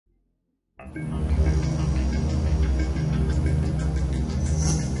Well,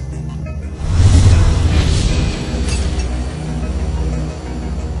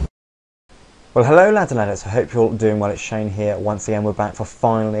 hello lads and lads, I hope you're all doing well. It's Shane here. Once again, we're back for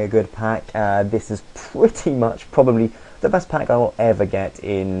finally a good pack. This is pretty much probably the best pack I will ever get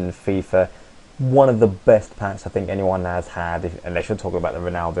in FIFA. One of the best packs I think anyone has had, unless you're talking about the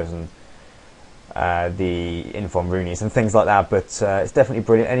Ronaldos and the Inform Roonies and things like that. But it's definitely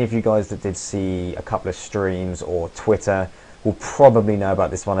brilliant. Any of you guys that did see a couple of streams or Twitter will probably know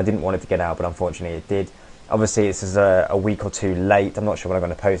about this one. I didn't want it to get out, but unfortunately it did. Obviously, this is a week or two late. I'm not sure when I'm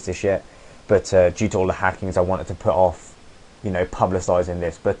going to post this yet. But due to all the hackings, I wanted to put off, publicising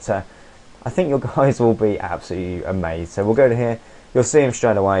this. But I think you guys will be absolutely amazed. So we'll go to here. You'll see him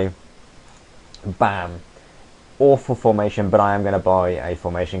straight away. Bam. Awful formation, but I am going to buy a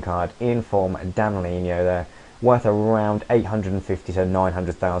formation card in form Danilino there. Worth around 850 to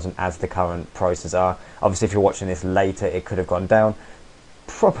 900,000 as the current prices are. Obviously, if you're watching this later, it could have gone down.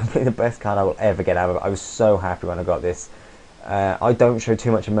 Probably the best card I will ever get out of it. I was so happy when I got this. I don't show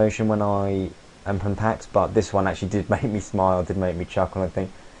too much emotion when I open packs, but this one actually did make me smile, did make me chuckle. I think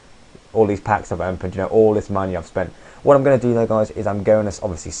all these packs I've opened, all this money I've spent. What I'm going to do though, guys, is I'm going to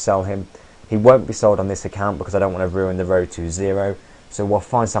obviously sell him. He won't be sold on this account because I don't want to ruin the road to 0. So we'll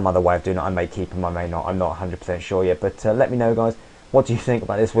find some other way of doing it. I may keep him, I may not. I'm not 100% sure yet. But let me know, guys. What do you think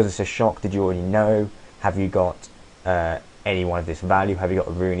about this? Was this a shock? Did you already know? Have you got anyone of this value? Have you got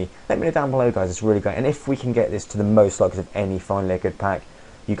a Rooney? Let me know down below, guys. It's really great. And if we can get this to the most likes of any finally a good pack,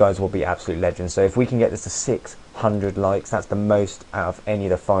 you guys will be absolute legends. So if we can get this to 600 likes, that's the most out of any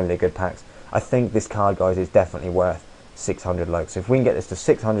of the finally good packs. I think this card, guys, is definitely worth 600 likes. So if we can get this to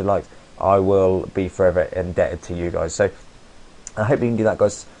 600 likes, I will be forever indebted to you guys. So I hope you can do that,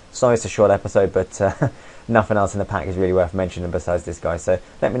 guys. Sorry it's a short episode, but nothing else in the pack is really worth mentioning besides this, guys. So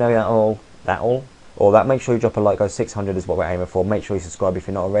let me know that make sure you drop a like, guys. 600 is what we're aiming for. Make sure you subscribe if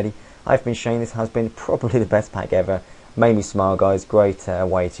you're not already. I've been Shane. This has been probably the best pack ever. Made me smile, guys. Great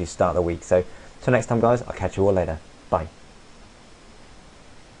way to start the week. So till next time, guys, I'll catch you all later. Bye.